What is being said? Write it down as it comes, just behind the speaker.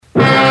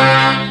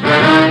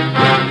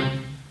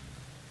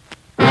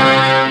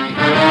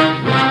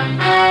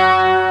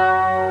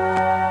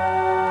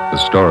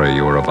story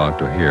you are about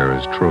to hear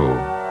is true.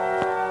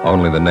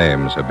 Only the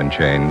names have been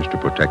changed to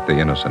protect the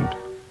innocent.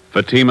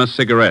 Fatima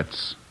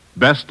Cigarettes,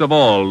 best of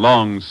all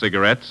long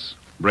cigarettes,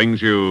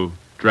 brings you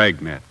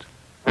Dragnet.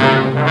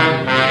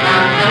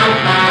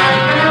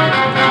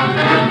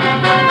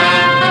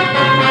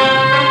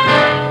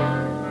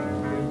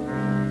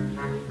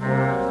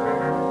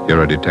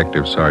 You're a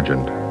detective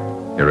sergeant.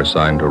 You're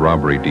assigned to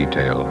robbery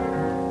detail.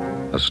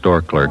 A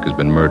store clerk has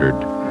been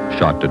murdered,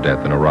 shot to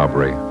death in a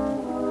robbery.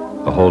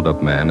 The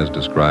holdup man is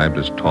described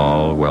as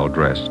tall,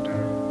 well-dressed.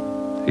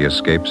 He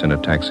escapes in a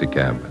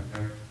taxicab.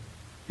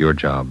 Your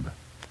job,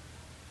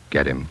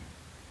 get him.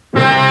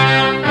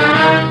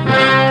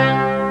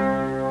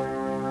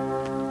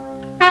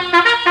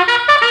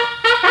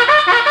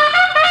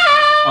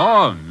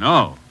 Oh,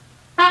 no.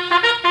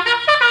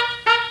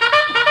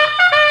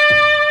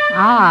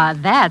 Ah,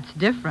 that's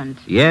different.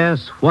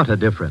 Yes, what a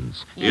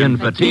difference. In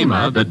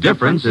Fatima, the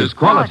difference is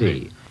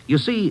quality. You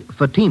see,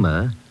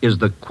 Fatima is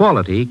the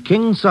quality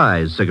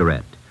king-size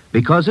cigarette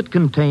because it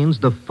contains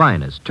the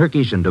finest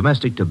Turkish and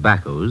domestic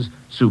tobaccos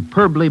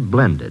superbly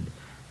blended.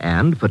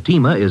 And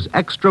Fatima is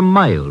extra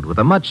mild with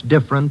a much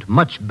different,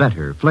 much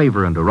better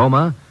flavor and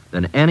aroma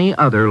than any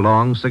other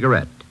long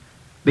cigarette.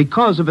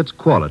 Because of its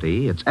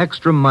quality, its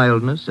extra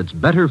mildness, its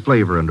better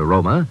flavor and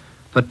aroma,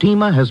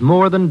 Fatima has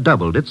more than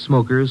doubled its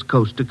smokers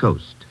coast to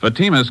coast.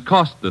 Fatimas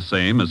cost the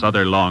same as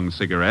other long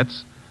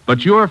cigarettes,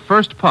 but your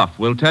first puff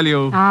will tell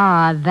you...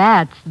 Ah,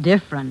 that's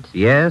different.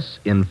 Yes,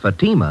 in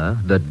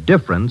Fatima, the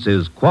difference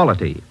is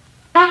quality.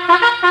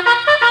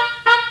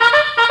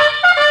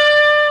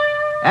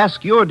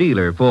 Ask your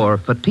dealer for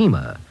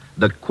Fatima,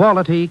 the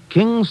quality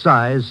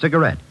king-size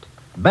cigarette.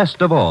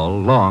 Best of all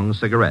long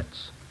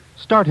cigarettes.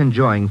 Start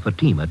enjoying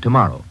Fatima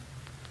tomorrow.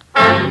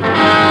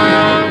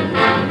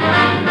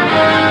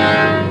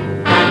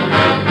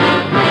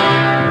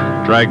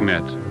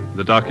 Dragnet,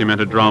 the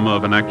documented drama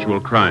of an actual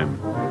crime.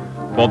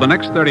 For the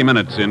next 30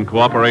 minutes, in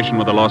cooperation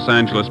with the Los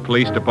Angeles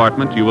Police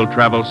Department, you will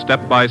travel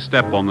step by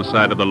step on the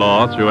side of the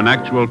law through an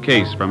actual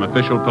case from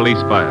official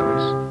police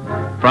files.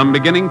 From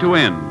beginning to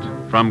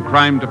end, from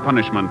crime to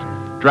punishment,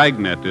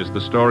 Dragnet is the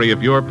story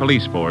of your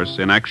police force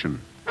in action.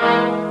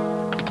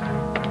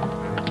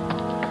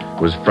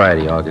 It was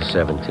Friday, August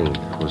 17th.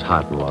 It was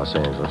hot in Los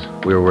Angeles.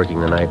 We were working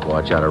the night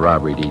watch out of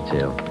robbery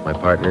detail. My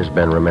partner's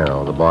Ben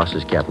Romero. The boss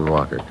is Captain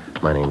Walker.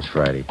 My name's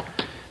Friday.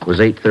 It was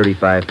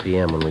 8:35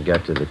 p.m. when we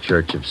got to the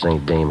Church of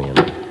St. Damien,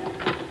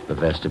 the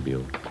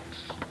vestibule.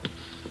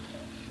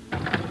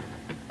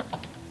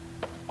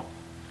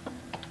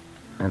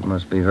 That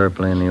must be her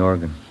playing the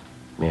organ.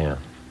 Yeah,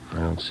 I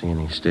don't see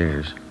any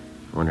stairs.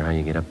 I wonder how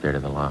you get up there to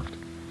the loft.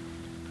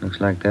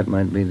 Looks like that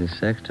might be the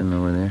sexton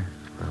over there.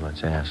 Well,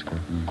 let's ask her.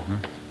 Mm-hmm.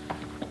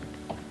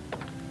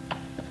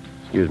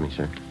 Excuse me,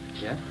 sir.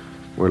 Yeah?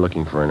 We're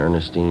looking for an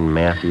Ernestine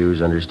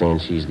Matthews.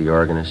 Understand she's the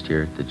organist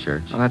here at the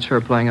church. Well, that's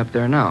her playing up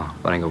there now,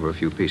 playing over a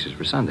few pieces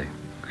for Sunday.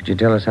 Could you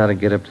tell us how to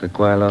get up to the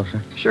choir loft,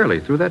 sir? Surely,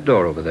 through that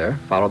door over there.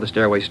 Follow the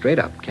stairway straight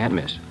up. Can't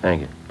miss.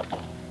 Thank you.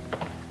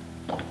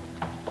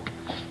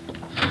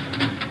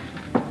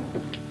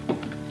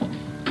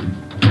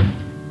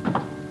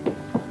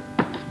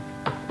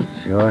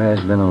 Sure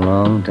has been a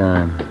long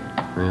time.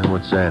 Yeah,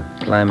 what's that?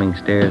 Climbing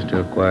stairs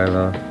to a choir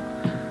loft.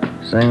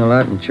 Sang a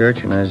lot in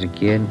church when I was a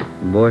kid.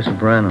 Boy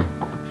soprano.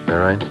 All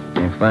right?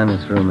 They finally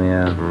threw me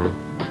out.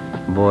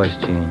 Voice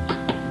change.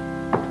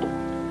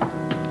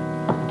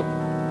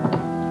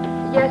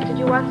 Yes, did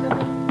you want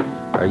something?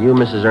 Are you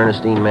Mrs.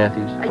 Ernestine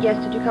Matthews?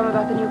 Yes, did you come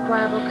about the new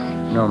choir books?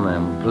 No,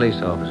 ma'am.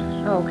 Police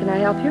officers. Oh, can I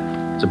help you?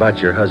 It's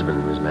about your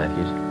husband, Miss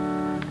Matthews.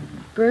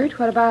 Bert,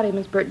 what about him?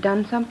 Has Bert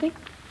done something?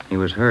 He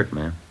was hurt,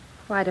 ma'am.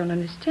 Well, I don't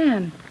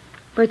understand.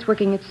 Bert's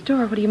working at the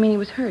store. What do you mean he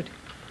was hurt?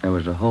 There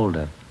was a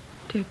holdup.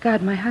 Dear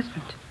God, my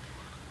husband.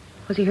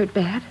 Was he hurt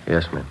bad?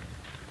 Yes, ma'am.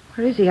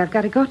 Where is he? I've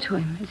got to go to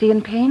him. Is he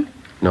in pain?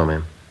 No,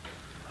 ma'am.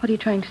 What are you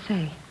trying to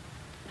say?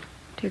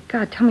 Dear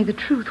God, tell me the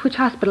truth. Which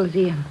hospital is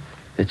he in?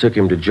 They took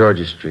him to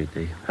Georgia Street.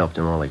 They helped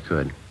him all they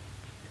could.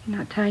 You're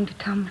not trying to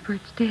tell me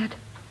Bert's dead?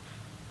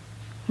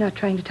 You're not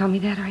trying to tell me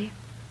that, are you?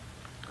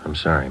 I'm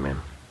sorry,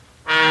 ma'am.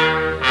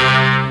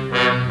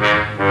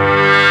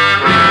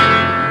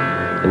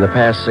 In the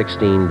past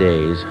 16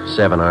 days,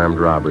 7 armed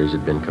robberies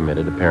had been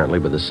committed, apparently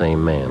by the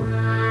same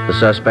man. The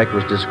suspect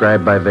was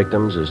described by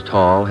victims as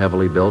tall,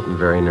 heavily built, and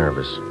very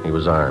nervous. He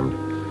was armed.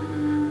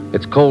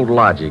 It's cold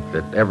logic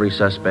that every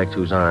suspect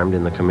who's armed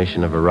in the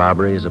commission of a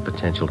robbery is a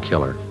potential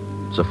killer.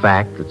 It's a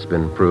fact that's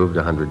been proved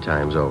 100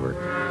 times over.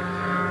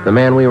 The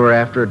man we were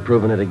after had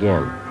proven it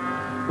again.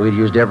 We'd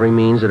used every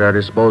means at our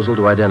disposal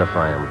to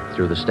identify him,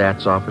 through the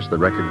Stats Office, the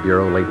Record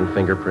Bureau, latent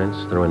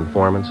fingerprints, through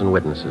informants and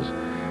witnesses.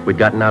 We'd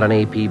gotten out an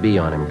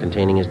APB on him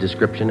containing his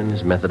description and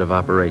his method of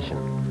operation.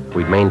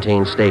 We'd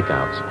maintained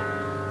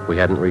stakeouts. We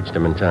hadn't reached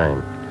him in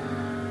time.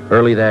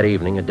 Early that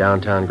evening, a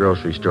downtown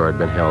grocery store had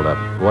been held up.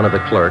 One of the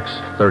clerks,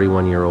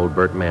 31-year-old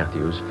Bert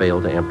Matthews,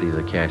 failed to empty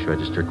the cash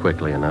register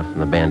quickly enough,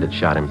 and the bandit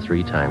shot him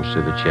 3 times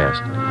through the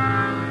chest.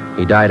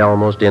 He died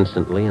almost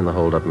instantly, and the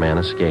hold-up man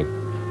escaped.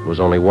 There was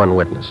only one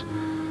witness,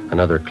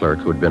 Another clerk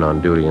who had been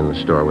on duty in the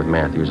store with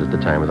Matthews at the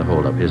time of the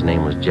holdup. His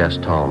name was Jess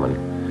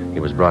Tallman. He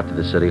was brought to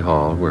the city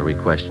hall where we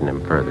questioned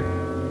him further.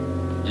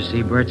 Did you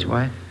see Bert's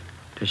wife?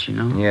 Does she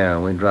know? Yeah,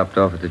 we dropped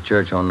off at the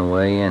church on the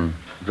way in.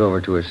 Drove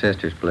her to her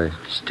sister's place.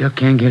 Still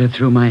can't get it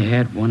through my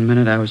head. 1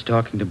 minute I was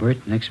talking to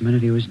Bert, next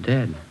minute he was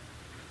dead.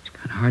 It's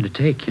kind of hard to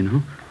take, you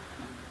know.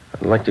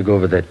 I'd like to go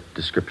over that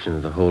description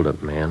of the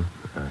holdup, man.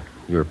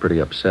 You were pretty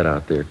upset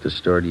out there at the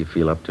store. Do you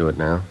feel up to it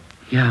now?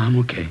 Yeah, I'm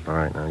okay. All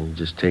right, now you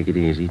just take it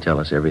easy. Tell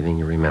us everything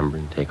you remember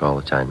and take all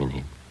the time you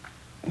need.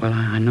 Well,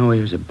 I know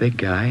he was a big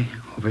guy.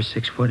 Over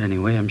 6 foot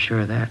anyway, I'm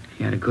sure of that.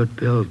 He had a good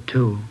build,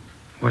 too.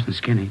 Wasn't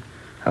skinny.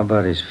 How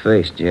about his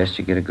face, Jess? Did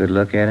you get a good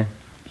look at it?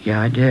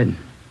 Yeah, I did.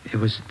 It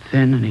was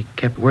thin, and he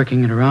kept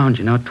working it around,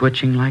 you know,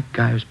 twitching like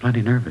guy was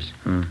plenty nervous.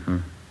 Mm-hmm.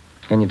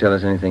 Can you tell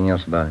us anything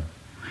else about him?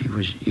 He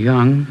was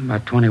young,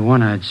 about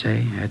 21, I'd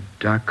say. Had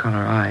dark color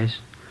eyes.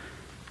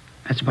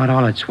 That's about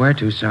all I'd swear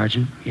to,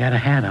 Sergeant. He had a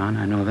hat on,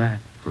 I know that.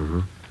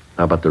 Mm-hmm.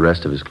 How about the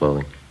rest of his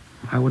clothing?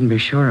 I wouldn't be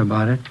sure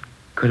about it.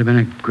 Could have been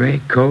a gray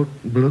coat,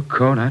 blue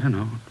coat, I don't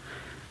know.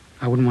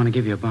 I wouldn't want to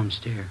give you a bum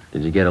steer.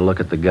 Did you get a look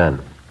at the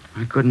gun?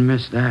 I couldn't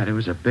miss that. It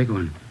was a big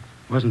one.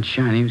 It wasn't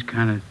shiny. It was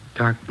kind of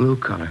dark blue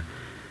color.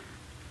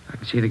 I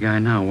can see the guy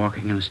now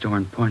walking in the store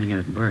and pointing it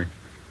at Bert.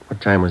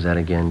 What time was that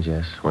again,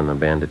 Jess, when the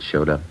bandits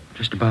showed up?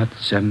 Just about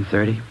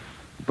 7:30.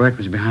 Bert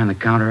was behind the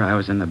counter. I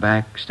was in the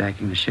back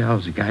stacking the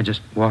shelves. The guy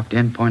just walked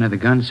in, pointed the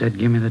gun, said,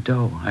 "Give me the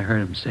dough." I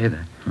heard him say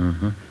that.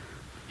 Mm-hmm.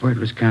 Bert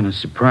was kind of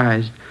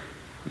surprised.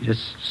 He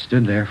just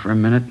stood there for a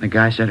minute, and the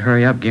guy said,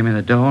 "Hurry up, give me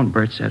the dough." And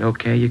Bert said,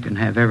 "Okay, you can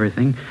have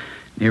everything."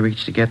 And he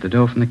reached to get the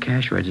dough from the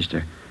cash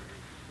register.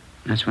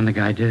 That's when the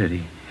guy did it.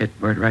 He hit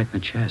Bert right in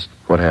the chest.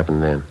 What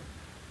happened then?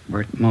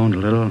 Bert moaned a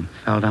little and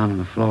fell down on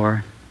the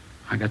floor.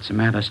 I got so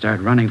mad I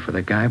started running for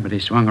the guy, but he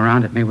swung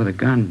around at me with a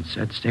gun and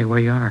said, "Stay where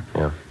you are."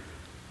 Yeah.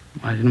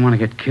 Well, I didn't want to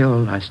get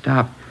killed. I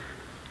stopped.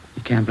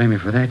 You can't blame me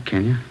for that,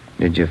 can you?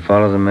 Did you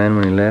follow the man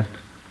when he left?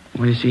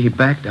 Well, you see, he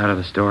backed out of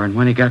the store, and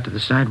when he got to the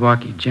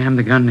sidewalk, he jammed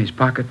the gun in his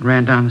pocket and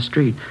ran down the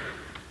street.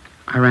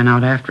 I ran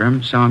out after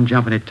him, saw him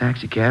jump in a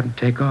taxi cab and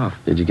take off.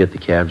 Did you get the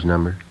cab's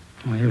number?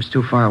 Well, he was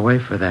too far away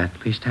for that,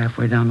 at least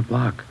halfway down the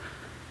block.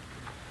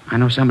 I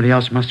know somebody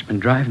else must have been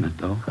driving it,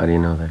 though. How do you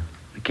know that?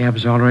 The cab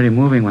was already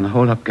moving when the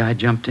hold-up guy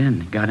jumped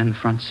in. He got in the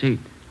front seat.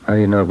 How do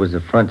you know it was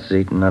the front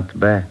seat and not the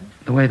back?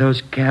 The way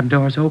those cab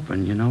doors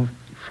open, you know.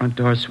 Front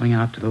doors swing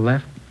out to the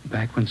left,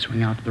 back ones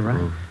swing out to the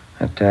right.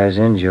 That ties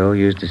in, Joe.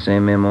 Used the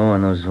same MO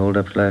on those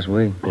hold-ups last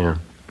week. Yeah.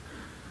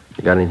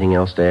 You got anything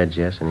else to add,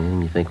 Jess?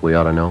 Anything you think we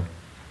ought to know?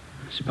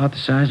 It's about the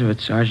size of it,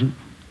 Sergeant.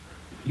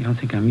 You don't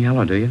think I'm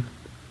yellow, do you?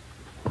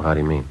 Well, how do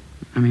you mean?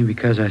 I mean,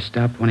 because I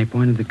stopped when he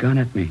pointed the gun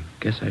at me.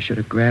 Guess I should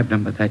have grabbed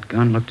him, but that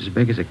gun looked as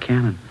big as a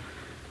cannon.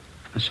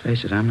 Let's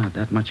face it, I'm not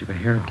that much of a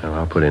hero. Oh,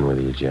 I'll put in with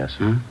you, Jess.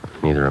 Huh?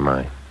 Neither am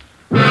I.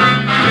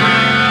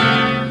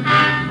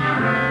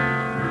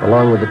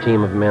 Along with a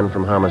team of men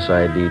from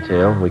Homicide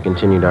Detail, we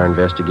continued our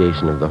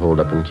investigation of the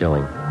holdup and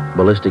killing.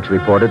 Ballistics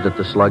reported that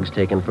the slugs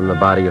taken from the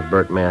body of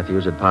Bert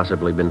Matthews had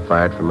possibly been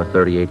fired from a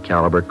 .38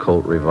 caliber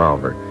Colt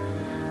revolver.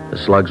 The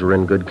slugs were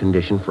in good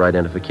condition for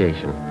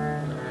identification.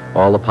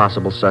 All the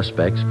possible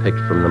suspects picked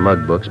from the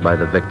mug books by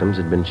the victims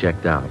had been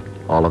checked out.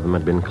 All of them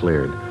had been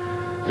cleared.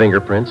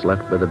 Fingerprints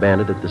left by the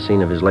bandit at the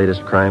scene of his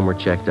latest crime were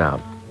checked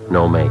out.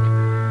 No make.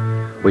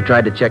 We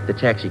tried to check the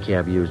taxi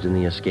cab used in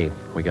the escape.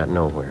 We got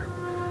nowhere.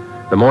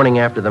 The morning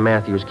after the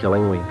Matthews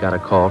killing, we got a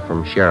call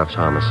from Sheriff's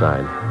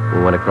Homicide.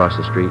 We went across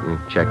the street and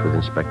checked with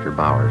Inspector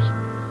Bowers.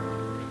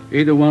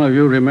 Either one of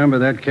you remember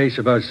that case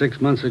about 6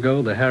 months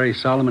ago, the Harry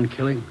Solomon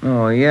killing?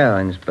 Oh, yeah,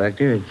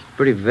 Inspector. It's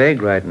pretty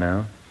vague right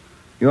now.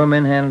 Your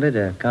men handled it,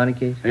 a county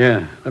case?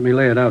 Yeah, let me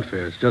lay it out for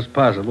you. It's just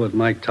possible it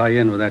might tie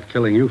in with that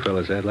killing you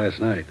fellas had last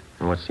night.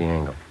 And what's the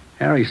angle?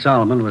 Harry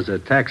Solomon was a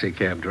taxi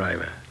cab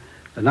driver.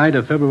 The night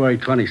of February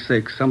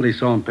 26th, somebody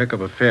saw him pick up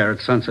a fare at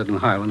Sunset and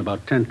Highland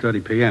about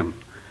 10:30 p.m.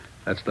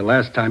 That's the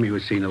last time he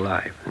was seen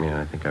alive. Yeah,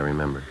 I think I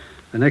remember.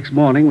 The next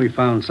morning, we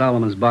found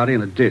Solomon's body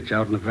in a ditch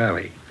out in the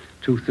valley.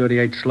 2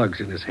 .38 slugs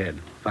in his head.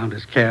 Found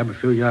his cab a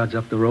few yards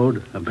up the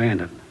road,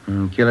 abandoned.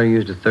 Killer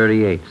used a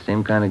 .38,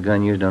 same kind of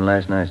gun used on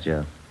last night's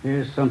job.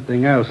 Here's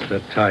something else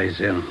that ties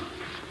in.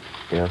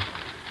 Yeah?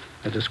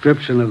 A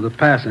description of the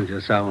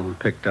passenger Solomon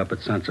picked up at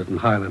Sunset and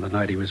Highland the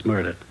night he was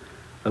murdered.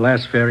 The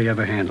last fare he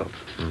ever handled.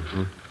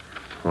 Mm-hmm.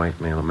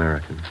 White male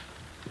American.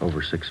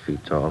 Over 6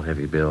 feet tall,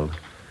 heavy build.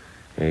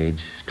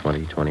 Age,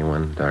 20,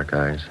 21, dark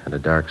eyes. Had a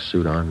dark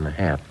suit on and a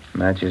hat.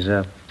 Matches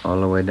up all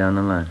the way down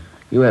the line.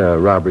 You had a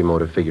robbery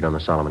motive figured on the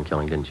Solomon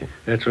killing, didn't you?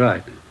 That's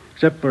right.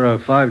 Except for a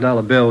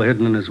 $5 bill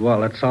hidden in his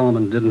wallet,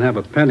 Solomon didn't have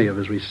a penny of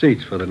his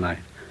receipts for the night.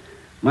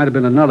 Might have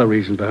been another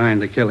reason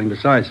behind the killing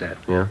besides that.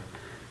 Yeah?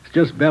 It's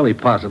just barely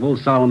possible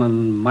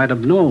Solomon might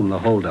have known the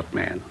hold-up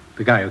man,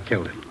 the guy who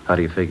killed him. How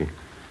do you figure?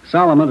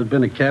 Solomon had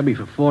been a cabbie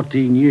for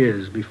 14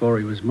 years before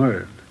he was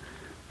murdered.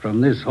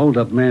 From this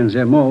hold-up man's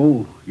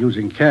M.O.,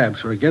 using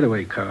cabs for a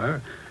getaway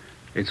car,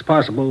 it's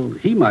possible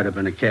he might have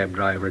been a cab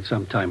driver at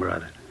some time or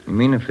other. You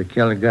mean if the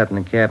killer got in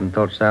the cab and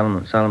thought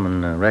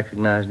Solomon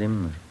recognized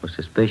him, was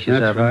suspicious of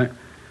him? That's right.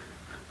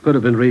 Could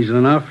have been reason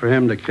enough for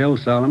him to kill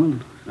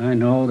Solomon. I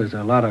know there's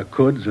a lot of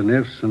coulds and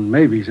ifs and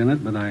maybes in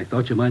it, but I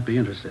thought you might be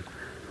interested.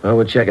 Well,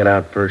 we'll check it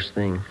out first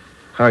thing.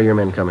 How are your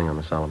men coming on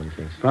the Solomon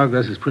case?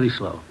 Progress is pretty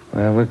slow.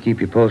 Well, we'll keep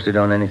you posted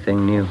on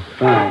anything new.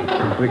 Fine.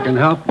 If we can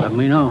help, let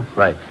me know.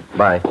 Right.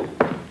 Bye.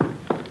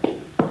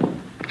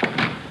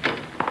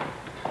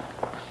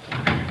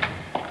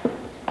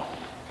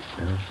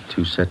 Well,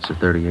 2 sets of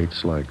 38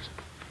 slugs.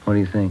 What do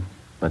you think?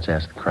 Let's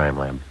ask the crime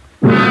lab.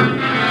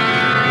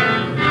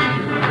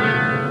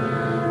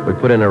 We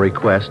put in a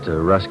request to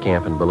Russ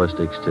Camp and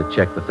Ballistics to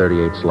check the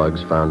 38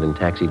 slugs found in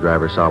taxi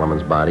driver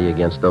Solomon's body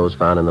against those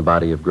found in the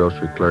body of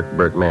grocery clerk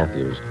Bert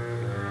Matthews.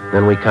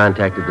 Then we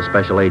contacted the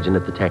special agent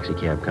at the taxi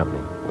cab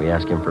company. We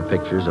asked him for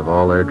pictures of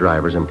all their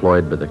drivers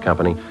employed by the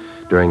company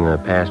during the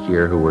past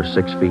year who were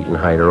 6 feet in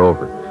height or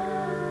over.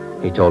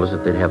 He told us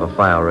that they'd have a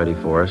file ready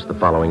for us the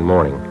following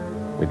morning.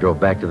 We drove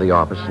back to the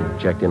office and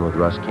checked in with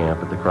Russ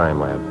Camp at the crime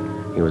lab.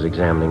 He was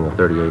examining the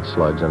 38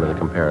 slugs under the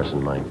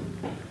comparison light.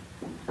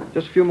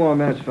 Just a few more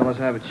minutes, fellas.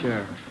 Have a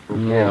chair.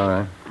 Yeah, all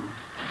right.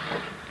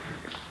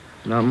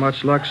 Not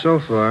much luck so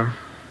far.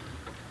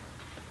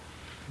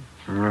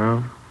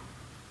 No.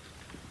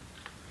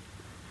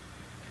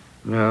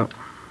 No.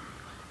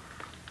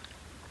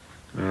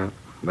 No.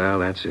 Well,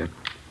 that's it.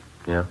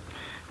 Yeah?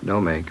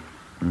 No make.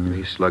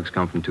 These slugs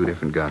come from 2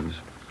 different guns.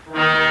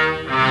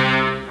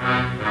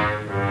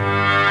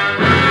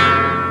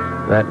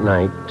 That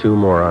night, 2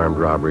 more armed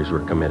robberies were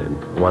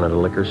committed. One at a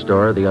liquor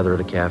store, the other at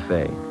a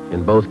cafe.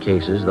 In both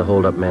cases, the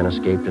holdup man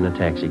escaped in a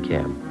taxi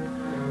cab.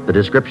 The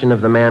description of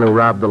the man who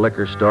robbed the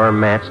liquor store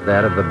matched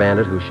that of the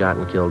bandit who shot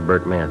and killed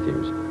Bert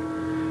Matthews.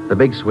 The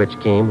big switch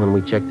came when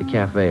we checked the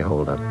cafe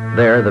holdup.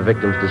 There, the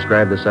victims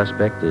described the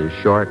suspect as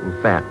short and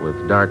fat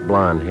with dark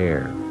blonde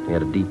hair. He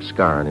had a deep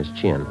scar on his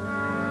chin.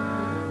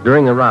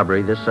 During the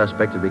robbery, this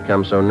suspect had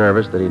become so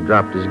nervous that he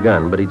dropped his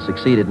gun, but he'd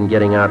succeeded in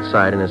getting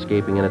outside and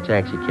escaping in a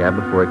taxi cab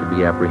before he could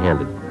be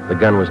apprehended. The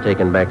gun was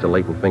taken back to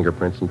latent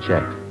fingerprints and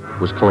checked. It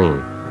was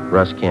clean.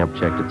 Russ Camp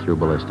checked it through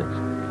ballistics.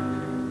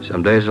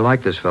 Some days are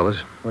like this,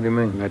 fellas. What do you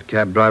mean? That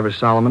cab driver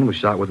Solomon was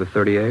shot with a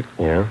 38.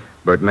 Yeah?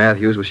 Bert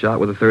Matthews was shot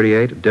with a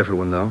 38. A different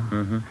one, though.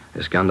 Mm-hmm.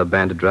 This gun the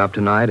bandit dropped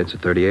tonight, it's a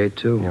 38,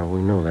 too. Yeah,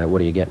 we know that.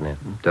 What are you getting at?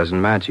 Doesn't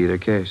match either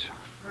case.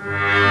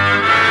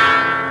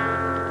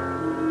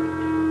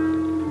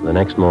 The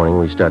next morning,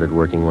 we started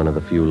working one of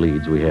the few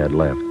leads we had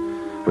left.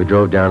 We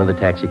drove down to the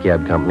taxi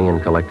cab company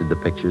and collected the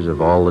pictures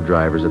of all the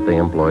drivers that they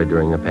employed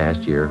during the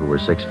past year who were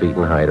 6 feet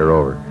in height or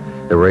over.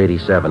 There were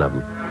 87 of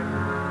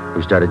them.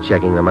 We started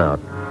checking them out.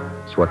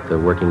 It's what the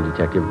working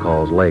detective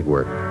calls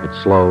legwork. It's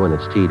slow and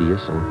it's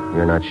tedious, and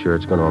you're not sure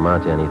it's going to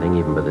amount to anything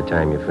even by the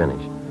time you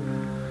finish.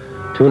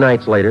 2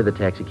 nights later, the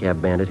taxi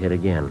cab bandit hit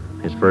again.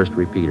 His first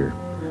repeater.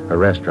 A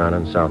restaurant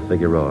on South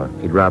Figueroa.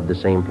 He'd robbed the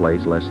same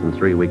place less than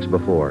 3 weeks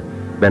before.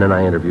 Ben and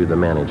I interviewed the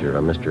manager,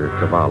 a Mr.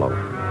 Cavallo.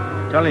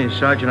 Telling you,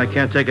 Sergeant, I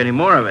can't take any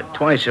more of it.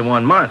 Twice in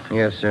 1 month.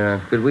 Yes, sir.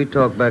 Could we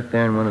talk back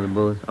there in one of the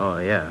booths? Oh,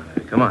 yeah.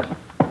 Come on.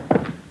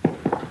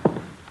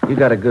 You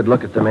got a good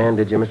look at the man,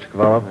 did you, Mr.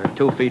 Cavallo?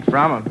 2 feet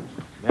from him.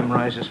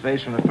 Memorized his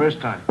face from the first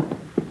time.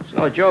 It's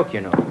no joke, you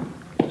know.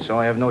 So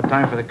I have no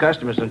time for the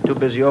customers. I'm too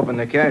busy opening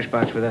the cash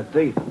box for that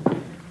thief.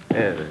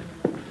 Yeah,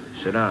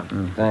 sit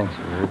down. Thanks.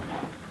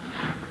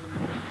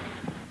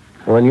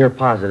 Well, and you're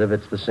positive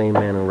it's the same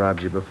man who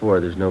robbed you before.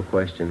 There's no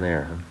question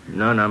there, huh?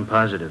 None, I'm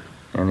positive.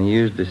 And he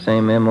used the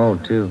same M.O.,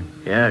 too.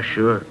 Yeah,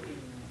 sure.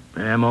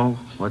 M.O.?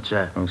 What's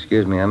that? Oh,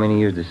 excuse me. I mean, he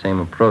used the same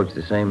approach,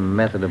 the same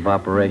method of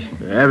operation.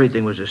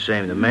 Everything was the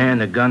same. The man,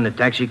 the gun, the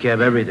taxi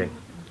cab, everything.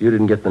 You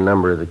didn't get the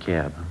number of the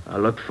cab. I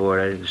looked for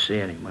it. I didn't see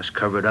any. Must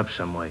cover it up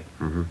some way.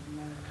 Mm-hmm.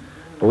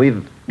 Well,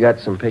 we've got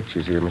some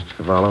pictures here, Mr.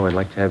 Cavallo. I'd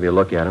like to have you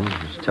look at them.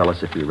 Just tell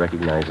us if you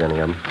recognize any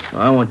of them.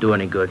 I won't do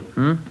any good.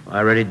 I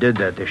already did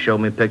that. They showed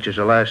me pictures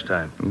the last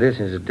time. This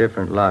is a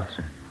different lot,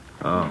 sir.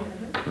 Oh,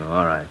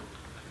 all right.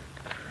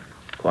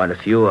 Quite a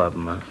few of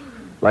them, huh?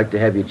 I'd like to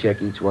have you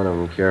check each one of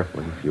them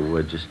carefully, if you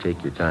would. Just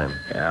take your time.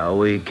 Yeah,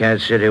 we can't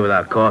sit here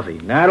without coffee.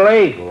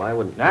 Natalie! Well, I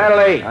wouldn't...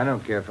 Natalie! I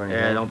don't care for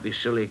anything. Yeah, don't be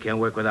silly. You can't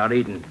work without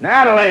eating.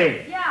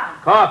 Natalie! Yeah.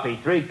 Coffee,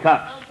 3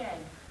 cups. Okay.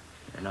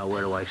 And now,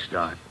 where do I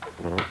start?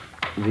 Well,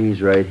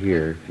 these right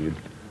here, if you'd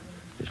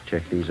just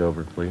check these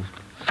over, please.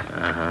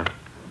 Uh-huh.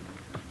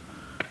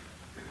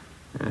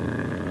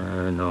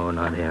 No,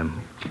 not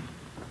him.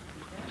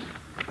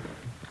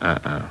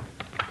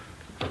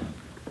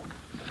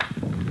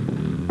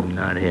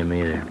 Not him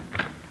either.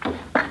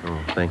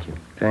 Oh, thank you.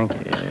 Thank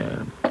you.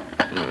 Yeah.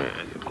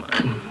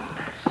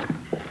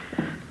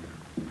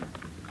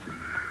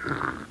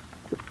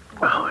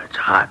 Oh, it's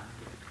hot.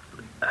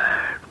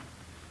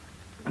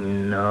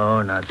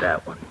 No, not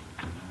that one.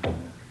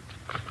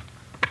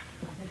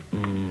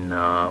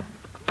 No.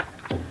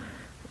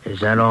 Is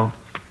that all?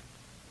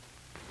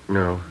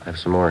 No, I have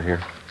some more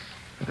here.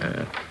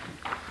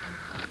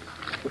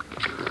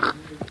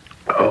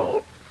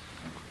 Oh.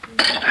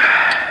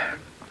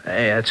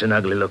 Hey, that's an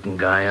ugly-looking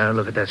guy, huh?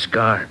 Look at that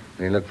scar.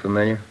 They look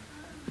familiar?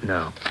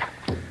 No.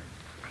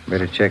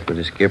 Better check with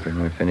the skipper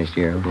when we're finished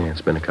here. Yeah,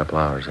 it's been a couple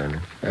hours, hasn't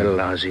it? That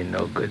lousy,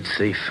 no-good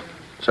thief.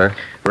 Sir?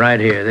 Right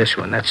here, this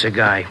one. That's the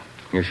guy.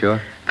 You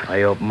sure?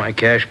 I opened my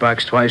cash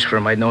box twice for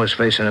him. I'd know his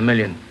face in a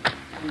million.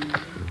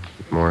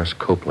 Morris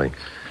Copley.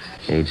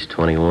 Age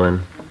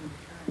 21.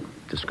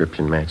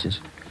 Description matches.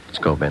 Let's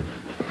go, Ben.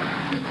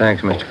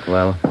 Thanks, Mr.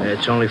 Colella.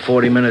 It's only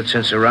 40 minutes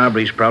since the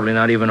robbery. He's probably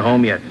not even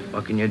home yet.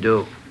 What can you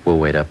do? We'll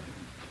wait up.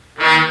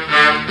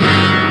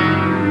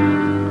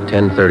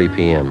 10:30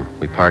 p.m.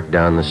 We parked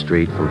down the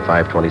street from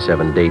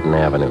 527 Dayton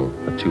Avenue,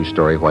 a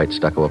two-story white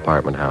stucco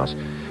apartment house.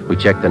 We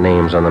checked the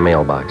names on the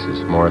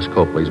mailboxes. Morris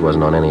Copley's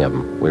wasn't on any of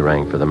them. We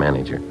rang for the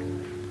manager.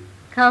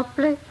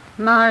 Copley?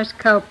 Morris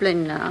Copley?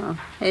 No,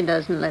 he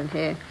doesn't live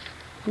here.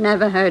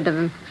 Never heard of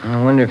him.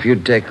 I wonder if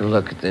you'd take a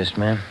look at this,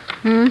 ma'am.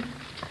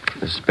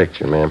 This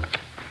picture, ma'am.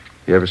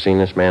 You ever seen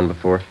this man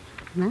before?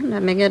 Well,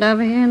 let me get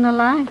over here in the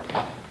light.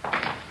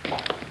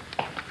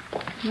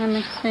 Let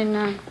me see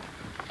now.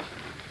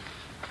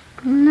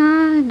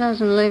 No, he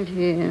doesn't live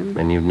here.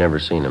 And you've never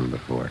seen him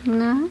before?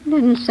 No, I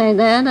didn't say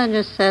that. I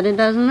just said he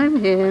doesn't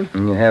live here.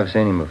 And you have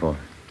seen him before?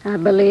 I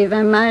believe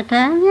I might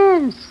have,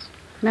 yes.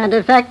 Matter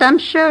of fact, I'm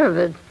sure of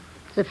it.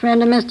 He's a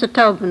friend of Mr.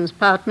 Tobin's,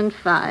 apartment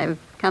 5.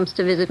 Comes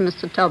to visit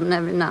Mr. Tobin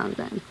every now and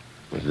then.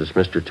 Is this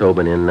Mr.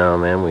 Tobin in now,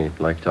 ma'am? We'd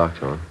like to talk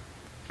to him.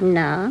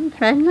 No, I'm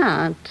afraid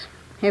not.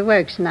 He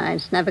works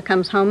nights, never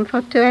comes home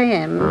before 2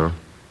 a.m. Oh.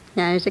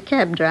 Yeah, he's a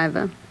cab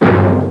driver.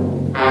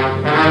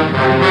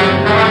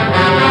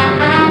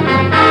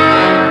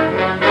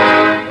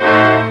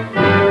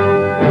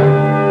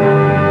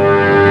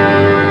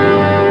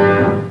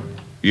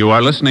 You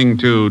are listening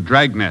to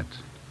Dragnet,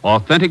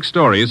 authentic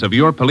stories of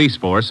your police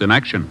force in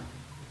action.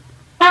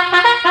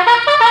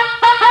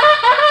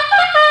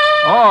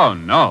 Oh,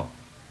 no.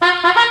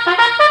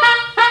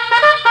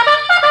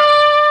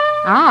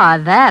 Ah,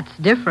 that's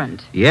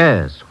different.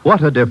 Yes,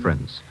 what a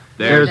difference.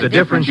 There's a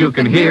difference you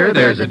can hear,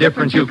 there's a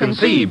difference you can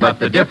see, but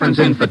the difference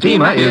in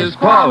Fatima is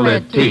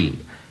quality.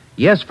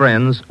 Yes,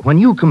 friends, when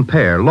you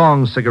compare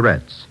long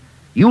cigarettes,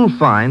 you'll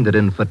find that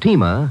in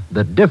Fatima,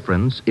 the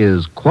difference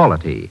is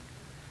quality.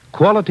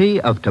 Quality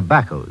of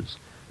tobaccos,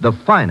 the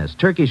finest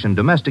Turkish and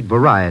domestic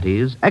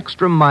varieties,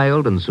 extra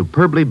mild and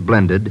superbly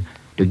blended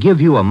to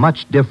give you a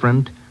much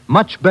different,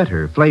 much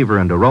better flavor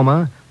and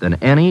aroma than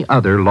any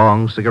other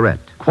long cigarette.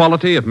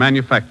 Quality of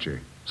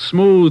manufacture.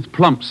 Smooth,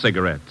 plump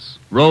cigarettes,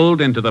 rolled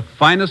into the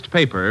finest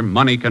paper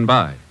money can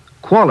buy.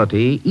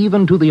 Quality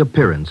even to the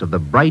appearance of the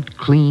bright,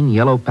 clean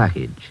yellow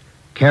package,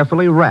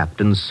 carefully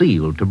wrapped and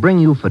sealed to bring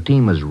you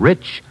Fatima's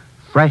rich,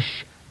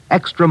 fresh,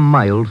 extra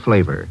mild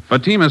flavor.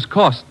 Fatimas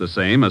cost the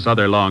same as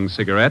other long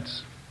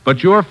cigarettes,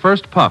 but your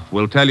first puff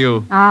will tell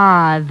you...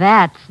 Ah,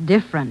 that's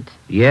different.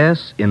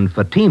 Yes, in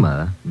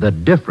Fatima, the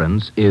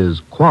difference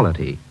is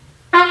quality.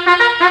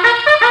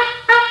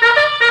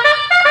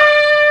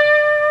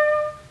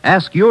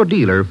 Ask your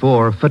dealer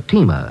for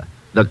Fatima,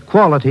 the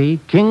quality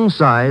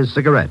king-size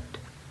cigarette.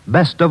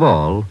 Best of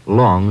all,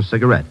 long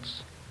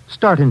cigarettes.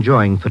 Start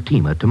enjoying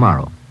Fatima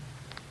tomorrow.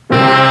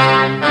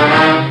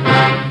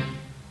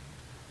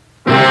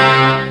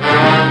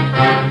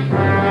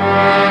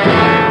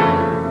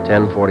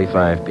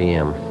 10:45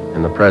 p.m.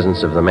 In the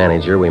presence of the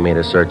manager, we made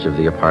a search of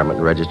the apartment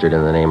registered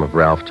in the name of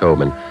Ralph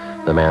Tobin,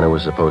 the man who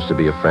was supposed to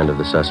be a friend of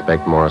the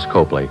suspect, Morris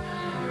Copley.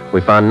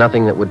 We found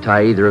nothing that would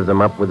tie either of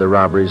them up with the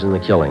robberies and the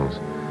killings.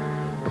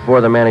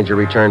 Before the manager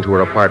returned to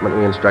her apartment,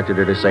 we instructed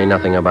her to say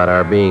nothing about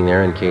our being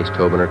there in case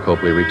Tobin or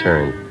Copley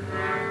returned.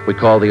 We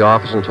called the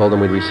office and told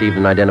them we'd received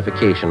an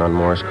identification on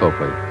Morris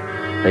Copley.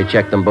 They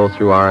checked them both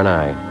through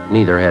R&I.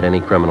 Neither had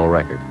any criminal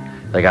record.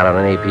 They got out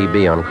an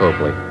APB on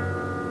Copley.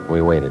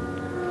 We waited.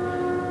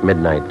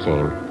 Midnight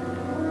came.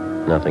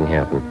 Nothing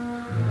happened.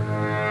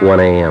 1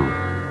 a.m.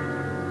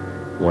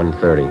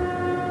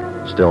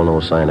 1:30. Still no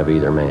sign of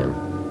either man.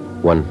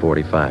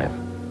 1:45.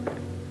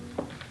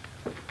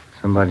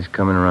 Somebody's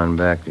coming around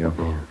back, Joe.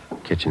 Yeah.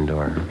 Kitchen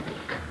door.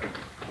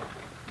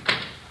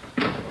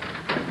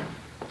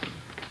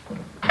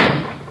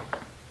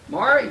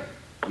 Maury,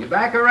 you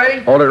back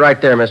already? Hold it right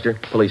there, mister.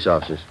 Police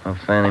officers. I'll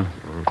fan him.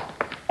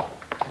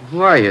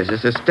 Who are you? Is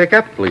this a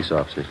stick-up? Police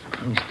officers.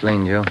 He's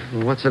clean, Joe.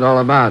 What's it all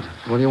about?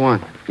 What do you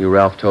want? You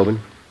Ralph Tobin?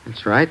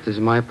 That's right. This is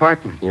my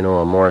apartment. You know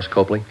a Morris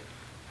Copley?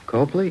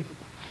 Copley?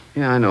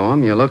 Yeah, I know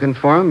him. You looking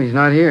for him? He's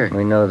not here.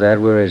 We know that.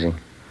 Where is he?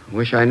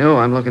 Wish I knew.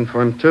 I'm looking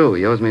for him, too.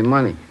 He owes me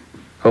money.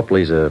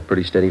 Copley's a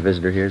pretty steady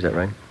visitor here, is that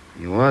right?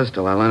 He was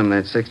till I lent him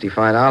that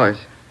 $65.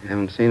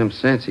 Haven't seen him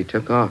since. He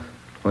took off.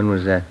 When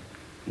was that?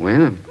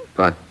 When?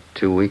 About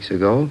 2 weeks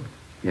ago.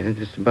 Yeah,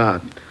 just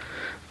about.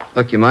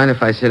 Look, you mind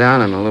if I sit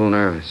down? I'm a little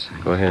nervous.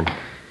 Go ahead.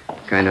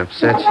 Kind of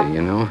upsets you,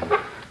 you know.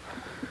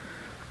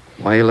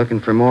 Why are you looking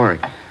for Maury?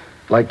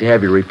 I'd like to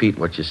have you repeat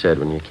what you said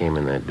when you came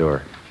in that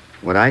door.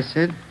 What I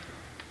said?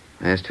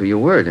 I asked who you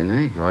were, didn't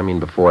I? No, I mean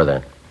before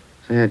that.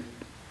 Say, I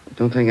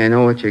don't think I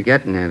know what you're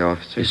getting at,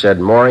 officer. You said,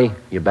 Maury,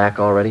 you back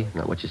already?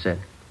 Not what you said?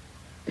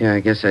 Yeah,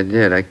 I guess I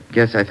did. I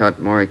guess I thought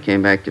Maury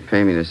came back to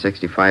pay me the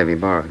 $65 he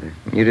borrowed.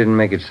 You didn't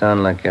make it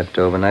sound like that,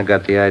 Tobin. I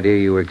got the idea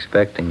you were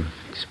expecting.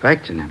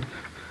 Expecting him?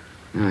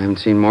 No, I haven't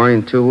seen Maury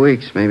in 2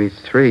 weeks, maybe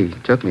 3. He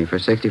took me for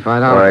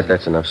 $65. All right,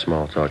 that's enough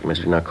small talk,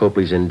 mister. Now,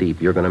 Copley's in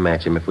deep. You're going to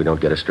match him if we don't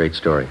get a straight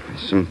story.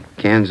 There's some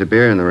cans of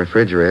beer in the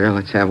refrigerator.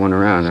 Let's have one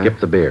around, Skip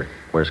the beer.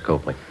 Where's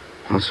Copley?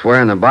 I'll swear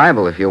on the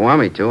Bible if you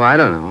want me to. I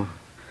don't know.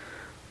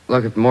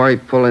 Look, if Maury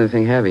pulled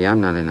anything heavy,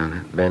 I'm not in on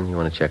it. Ben, you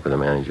want to check with the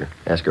manager?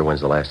 Ask her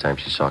when's the last time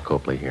she saw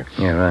Copley here.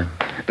 Yeah, right.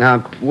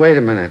 Now, wait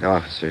a minute,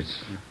 officers.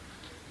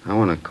 I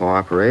want to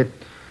cooperate.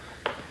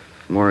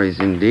 If Maury's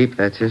in deep,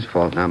 that's his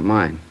fault, not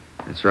mine.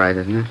 That's right,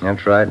 isn't it?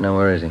 That's right. Now,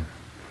 where is he?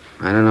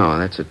 I don't know.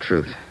 That's the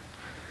truth.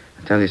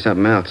 I'll tell you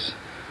something else.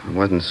 I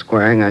wasn't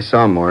squaring. I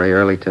saw Maury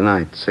early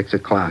tonight, 6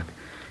 o'clock.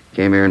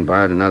 Came here and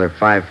borrowed another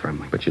 5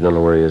 from me. But you don't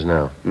know where he is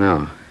now?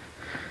 No.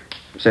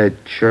 Said,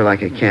 sure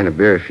like a can of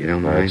beer if you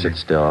don't All mind. right, sit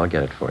still. I'll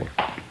get it for you.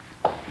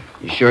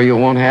 You sure you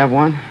won't have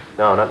one?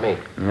 No, not me.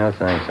 No,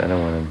 thanks. I don't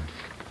want him.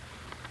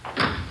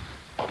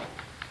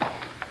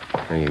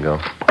 There you go.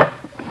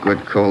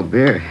 Good cold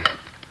beer.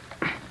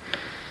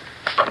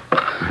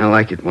 I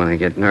like it when I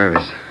get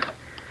nervous.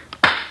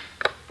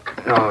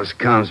 It always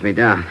calms me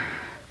down.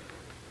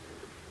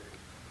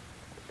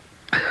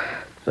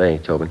 Say,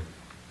 Tobin,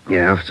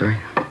 Yeah, officer?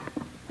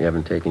 you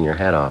haven't taken your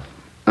hat off.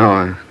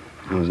 Oh,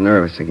 I was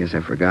nervous. I guess I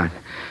forgot.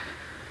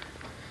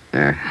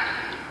 There.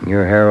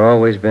 Your hair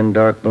always been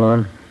dark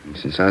blonde?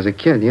 Since I was a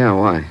kid, yeah,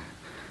 why?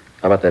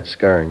 How about that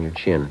scar on your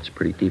chin? It's a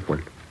pretty deep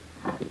one.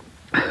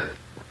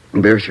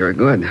 Beer's sure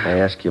good. I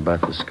asked you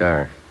about the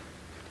scar.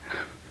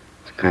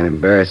 It's kind of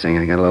embarrassing.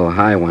 I got a little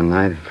high one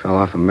night. Fell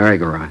off a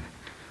merry-go-round.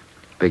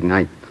 Big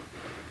night.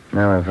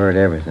 Now I've heard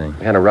everything.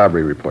 We had a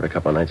robbery report a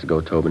couple of nights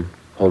ago, Tobin.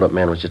 Hold-up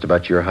man was just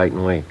about your height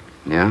and weight.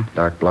 Yeah?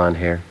 Dark blonde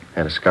hair.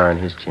 Had a scar on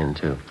his chin,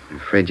 too. I'm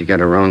afraid you got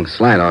a wrong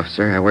slant,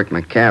 officer. I worked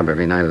my cab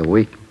every night of the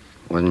week.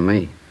 Wasn't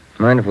me.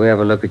 Mind if we have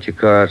a look at your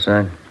car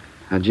outside?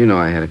 How'd you know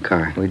I had a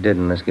car? We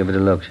didn't. Let's give it a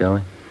look, shall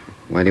we?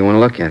 Why do you want to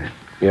look at it?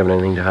 You have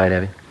anything to hide,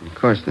 have you? Of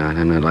course not.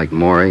 I'm not like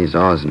Maury. He's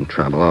always in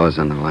trouble, always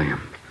on the lam.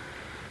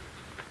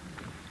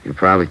 You'll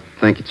probably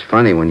think it's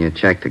funny when you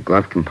check the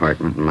glove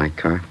compartment in my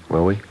car.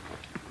 Will we?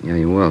 Yeah,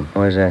 you will.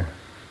 Why's that?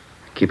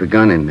 Keep a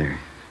gun in there.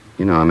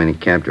 You know how many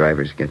cab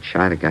drivers get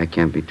shot. A guy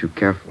can't be too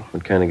careful.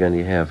 What kind of gun do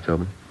you have,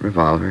 Tobin?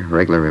 Revolver,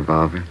 regular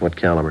revolver. What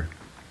caliber?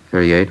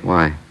 38.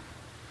 Why?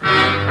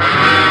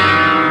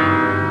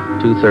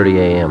 2:30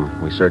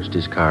 a.m. We searched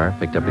his car,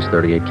 picked up his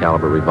 .38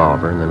 caliber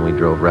revolver, and then we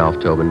drove Ralph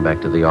Tobin back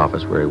to the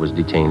office where he was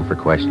detained for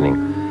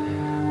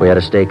questioning. We had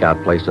a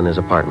stakeout placed in his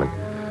apartment.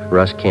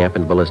 Russ Camp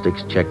and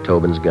ballistics checked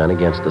Tobin's gun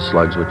against the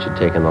slugs which had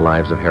taken the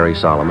lives of Harry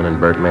Solomon and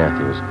Bert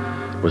Matthews.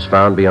 It was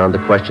found beyond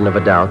the question of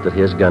a doubt that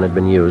his gun had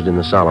been used in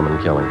the Solomon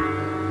killing.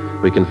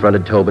 We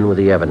confronted Tobin with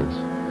the evidence.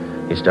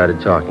 He started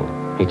talking.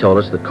 He told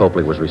us that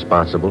Copley was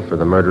responsible for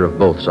the murder of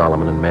both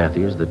Solomon and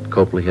Matthews, that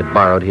Copley had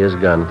borrowed his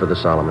gun for the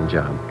Solomon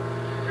job.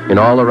 In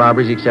all the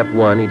robberies except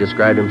one, he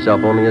described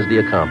himself only as the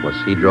accomplice.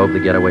 He drove the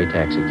getaway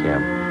taxi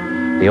cab.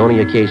 The only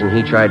occasion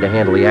he tried to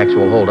handle the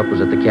actual holdup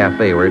was at the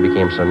cafe, where he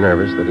became so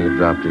nervous that he had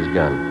dropped his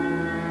gun.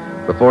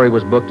 Before he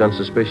was booked on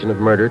suspicion of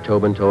murder,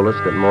 Tobin told us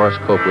that Morris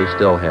Copley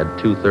still had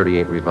 2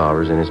 .38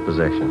 revolvers in his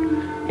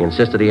possession. He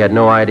insisted he had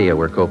no idea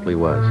where Copley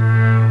was.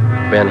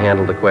 Ben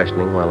handled the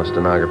questioning while a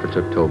stenographer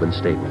took Tobin's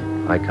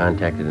statement. I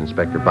contacted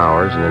Inspector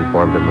Bowers and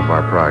informed him of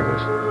our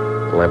progress.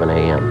 11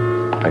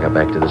 a.m. I got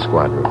back to the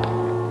squad room.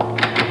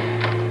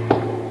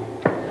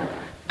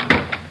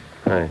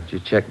 All right, did you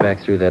check back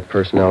through that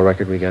personnel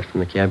record we got from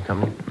the cab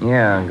company?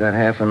 Yeah, I got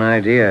half an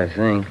idea, I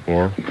think.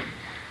 Yeah?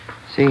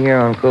 See here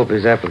on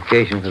Copley's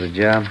application for the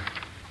job?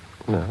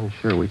 Well,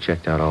 sure, we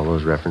checked out all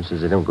those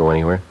references. They don't go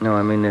anywhere. No,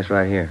 I mean this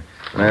right here.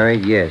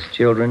 Married, yes.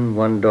 Children,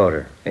 1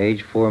 daughter.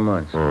 Age 4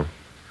 months. Well,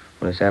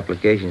 this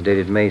application's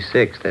dated May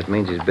 6th. That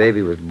means his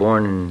baby was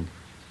born in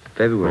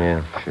February.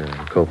 Yeah, sure.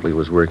 Copley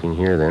was working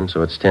here then,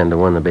 so it's 10 to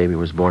 1 the baby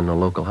was born in a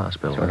local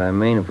hospital. That's what I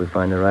mean. If we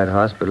find the right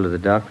hospital or the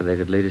doctor, they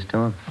could lead us to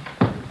him.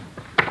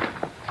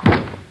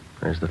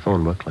 There's the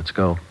phone book. Let's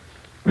go.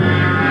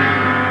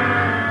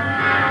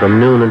 From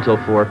noon until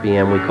 4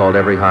 p.m., we called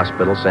every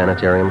hospital,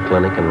 sanitarium,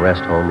 clinic, and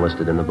rest home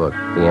listed in the book.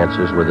 The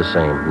answers were the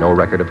same. No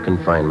record of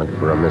confinement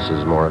for a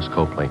Mrs. Morris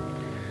Copley.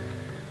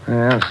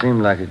 Well,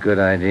 seemed like a good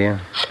idea.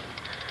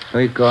 Who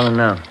are you calling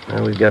now?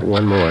 Well, we've got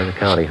one more, the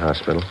county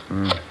hospital.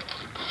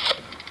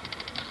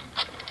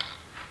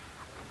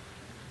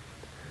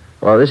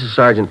 Well, this is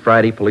Sergeant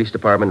Friday, Police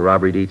Department,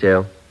 Robbery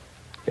Detail.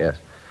 Yes.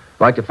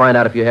 I'd like to find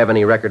out if you have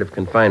any record of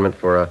confinement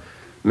for a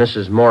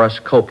Mrs. Morris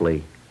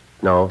Copley.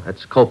 No,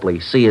 that's Copley.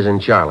 C as in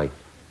Charlie.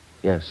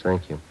 Yes,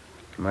 thank you.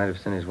 He might have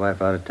sent his wife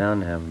out of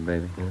town to have a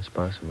baby. Yeah, it's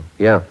possible.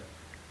 Yeah.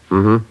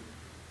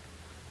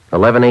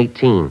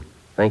 1118.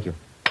 Thank you.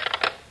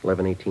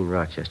 1118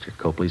 Rochester,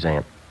 Copley's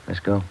aunt. Let's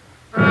go.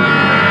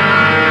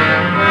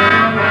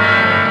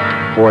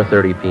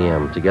 4:30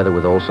 p.m. Together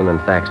with Olson and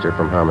Thaxter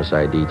from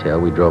Homicide Detail,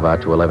 we drove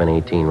out to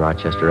 1118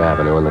 Rochester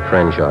Avenue in the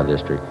Crenshaw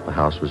district. The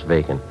house was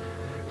vacant.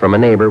 From a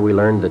neighbor, we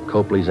learned that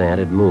Copley's aunt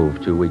had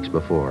moved 2 weeks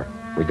before.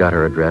 We got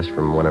her address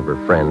from one of her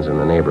friends in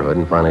the neighborhood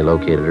and finally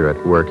located her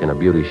at work in a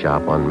beauty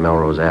shop on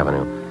Melrose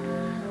Avenue.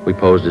 We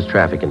posed as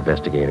traffic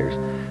investigators.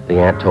 The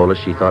aunt told us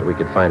she thought we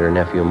could find her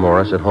nephew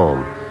Morris at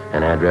home,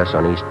 an address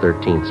on East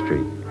 13th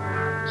Street.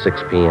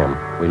 6 p.m.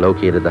 We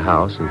located the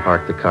house and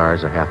parked the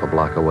cars a half a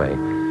block away.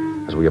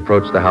 As we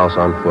approached the house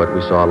on foot,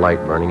 we saw a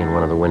light burning in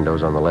one of the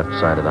windows on the left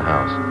side of the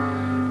house.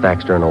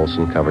 Thaxter and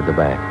Olson covered the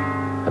back.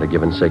 At a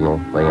given signal,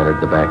 they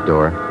entered the back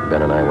door.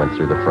 Ben and I went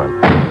through the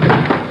front.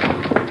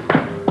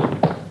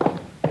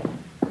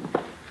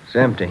 It's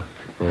empty.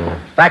 Yeah.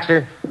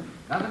 Thaxter!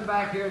 Nothing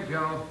back here,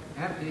 Joe.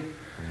 Empty.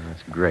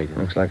 That's great.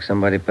 Looks like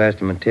somebody passed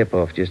him a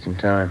tip-off just in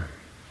time.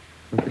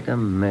 Look at the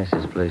mess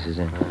this place is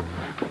in.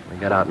 We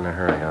got out in a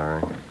hurry,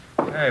 all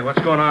right. Hey, what's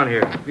going on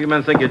here? What do you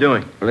men think you're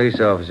doing? Police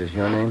officers,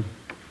 your name?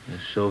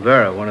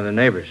 Silvera, one of the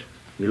neighbors.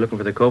 You looking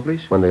for the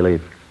Copleys? When'd they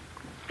leave?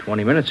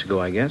 20 minutes ago,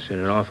 I guess, in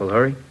an awful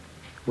hurry.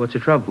 What's the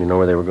trouble? You know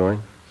where they were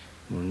going?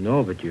 Well,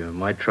 no, but you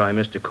might try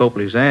Mr.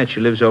 Copley's aunt. She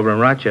lives over in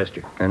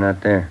Rochester. They're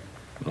not there.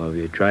 Well, have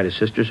you tried his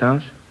sister's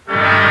house?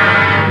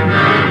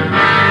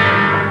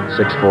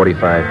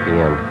 6:45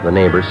 p.m. The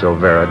neighbor,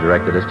 Silvera,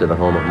 directed us to the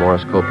home of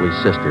Morris Copley's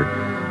sister,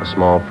 a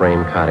small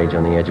frame cottage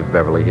on the edge of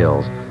Beverly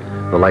Hills.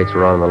 The lights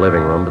were on in the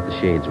living room, but the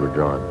shades were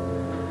drawn.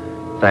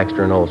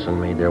 Thaxter and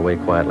Olson made their way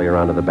quietly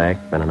around to the back.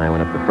 Ben and I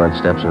went up the front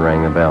steps and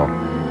rang the bell.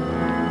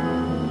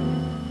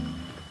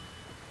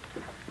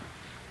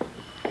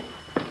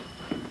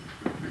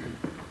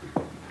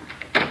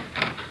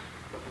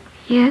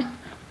 Yes?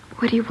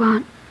 What do you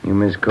want? You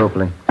Miss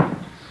Copley?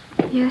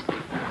 Yes?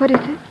 What is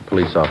it?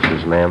 Police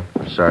officers, ma'am.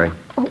 I'm sorry.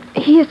 Oh,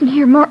 he isn't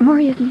here.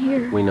 Maury isn't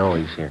here. We know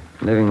he's here.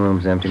 Living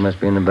room's empty. Must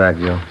be in the back,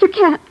 Joe. You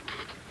can't.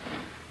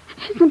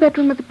 He's in the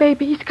bedroom with the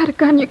baby. He's got a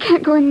gun. You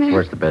can't go in there.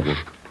 Where's the bedroom?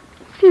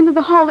 It's the end of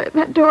the hall there,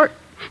 that door.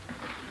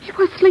 He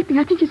was sleeping.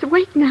 I think he's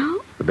awake now.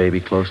 The baby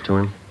close to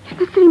him? In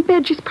the same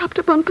bed. She's propped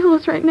up on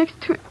pillows right next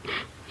to him.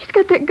 He's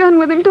got that gun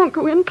with him. Don't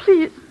go in,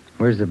 please.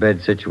 Where's the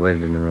bed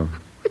situated in the room?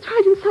 It's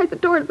right inside the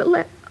door to the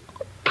left.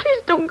 Oh,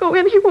 please don't go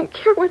in. He won't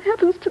care what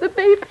happens to the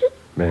baby.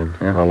 Ben,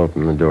 I'll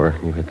open the door.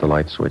 You hit the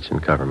light switch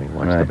and cover me.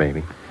 Watch the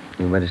baby.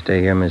 You better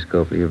stay here, Miss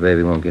Copley. Your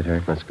baby won't get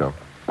hurt. Let's go.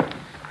 All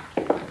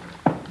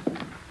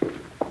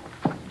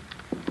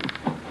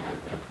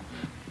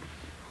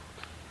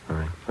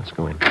right, let's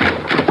go in. All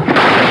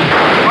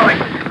right,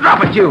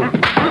 drop it, you.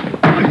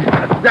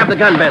 Grab the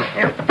gun, Ben.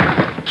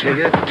 You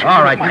get it?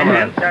 All right, come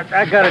on.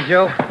 I got it,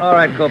 Joe. All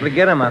right, Copley,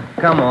 get him up.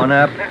 Come on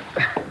up.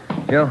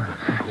 Joe?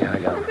 Yeah, I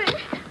got him.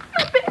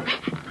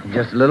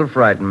 Just a little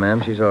frightened,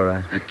 ma'am. She's all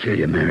right. I'll kill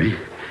you, Mary.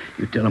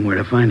 You tell him where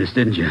to find us,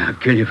 didn't you? I'll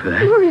kill you for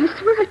that. Maury, I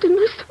swear I didn't.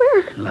 I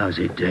swear.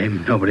 Lousy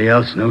dame. Nobody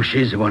else knows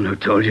she's the one who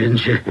told you, didn't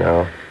she?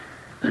 No.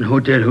 Then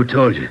who did? Who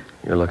told you?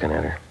 You're looking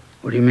at her.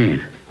 What do you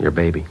mean? Your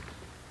baby.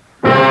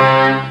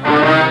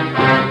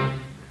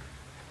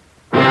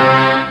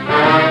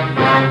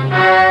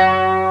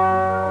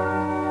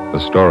 The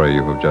story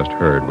you have just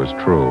heard was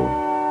true.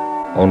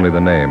 Only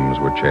the names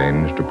were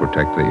changed to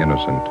protect the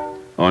innocent.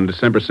 On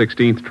December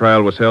 16th,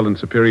 trial was held in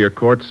Superior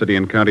Court, City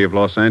and County of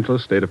Los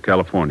Angeles, State of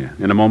California.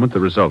 In a moment, the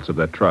results of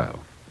that trial.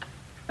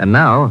 And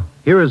now,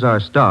 here is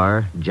our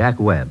star, Jack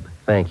Webb.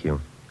 Thank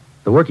you.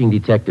 The working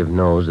detective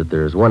knows that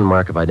there is one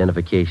mark of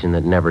identification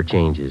that never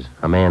changes,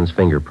 a man's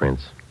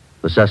fingerprints.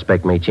 The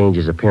suspect may change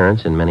his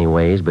appearance in many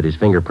ways, but his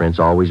fingerprints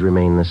always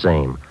remain the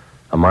same,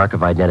 a mark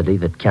of identity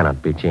that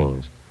cannot be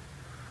changed.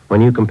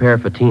 When you compare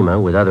Fatima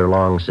with other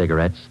long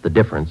cigarettes, the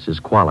difference is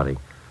quality,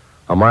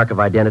 a mark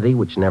of identity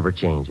which never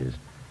changes.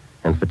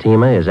 And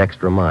Fatima is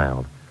extra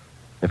mild.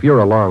 If you're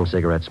a long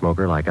cigarette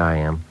smoker like I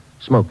am,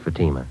 smoke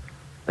Fatima.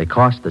 They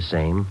cost the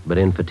same, but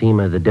in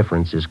Fatima, the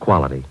difference is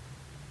quality.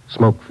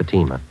 Smoke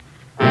Fatima.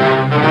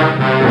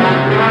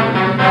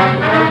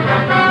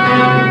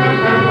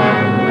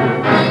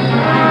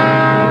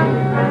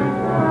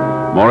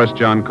 Morris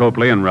John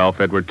Copley and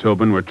Ralph Edward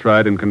Tobin were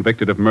tried and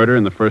convicted of murder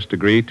in the first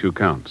degree, 2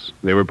 counts.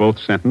 They were both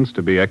sentenced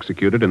to be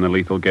executed in the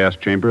lethal gas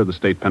chamber of the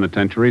state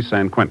penitentiary,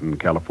 San Quentin,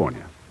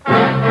 California.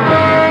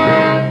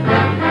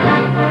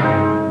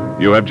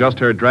 You have just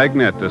heard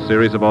Dragnet, a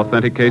series of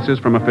authentic cases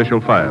from official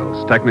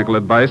files. Technical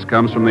advice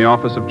comes from the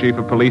Office of Chief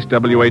of Police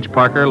W.H.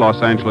 Parker, Los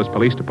Angeles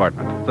Police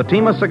Department.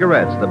 Fatima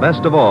Cigarettes, the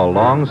best of all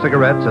long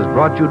cigarettes, has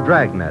brought you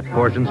Dragnet,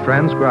 portions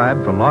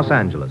transcribed from Los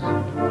Angeles.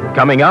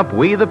 Coming up,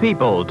 We the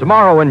People.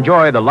 Tomorrow,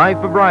 enjoy The Life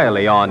of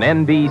Riley on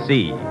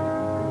NBC.